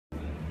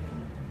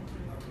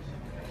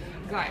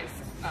Guys,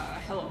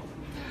 hello.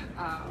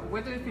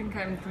 What do you think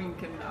I'm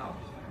drinking now?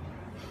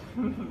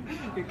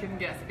 You can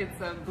guess.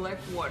 It's a black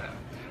water.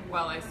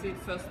 Well, I see it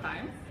first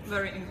time.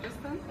 Very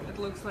interesting. It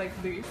looks like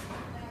this.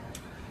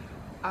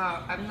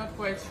 I'm not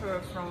quite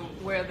sure from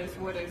where this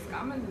water is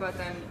coming, but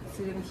I'm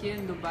sitting here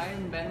in Dubai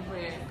in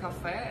Bentley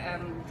cafe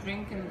and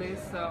drinking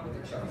this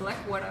black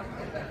water.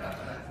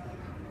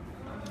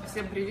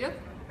 Всем привет!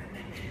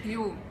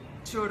 Пью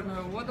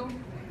черную воду.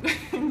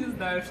 Не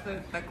знаю, что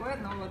это такое,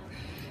 но вот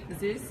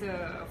здесь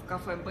в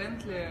кафе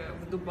Бентли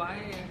в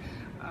Дубае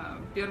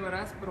первый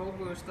раз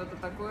пробую что-то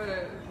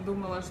такое.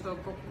 Думала, что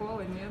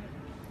кока-кола, нет.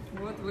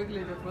 Вот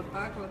выглядит вот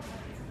так вот.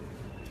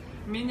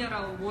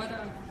 Mineral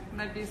water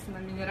написано,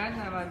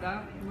 минеральная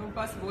вода. Ну,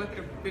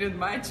 посмотрим. Перед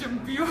матчем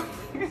пью.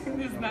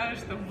 Не знаю,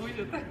 что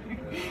будет.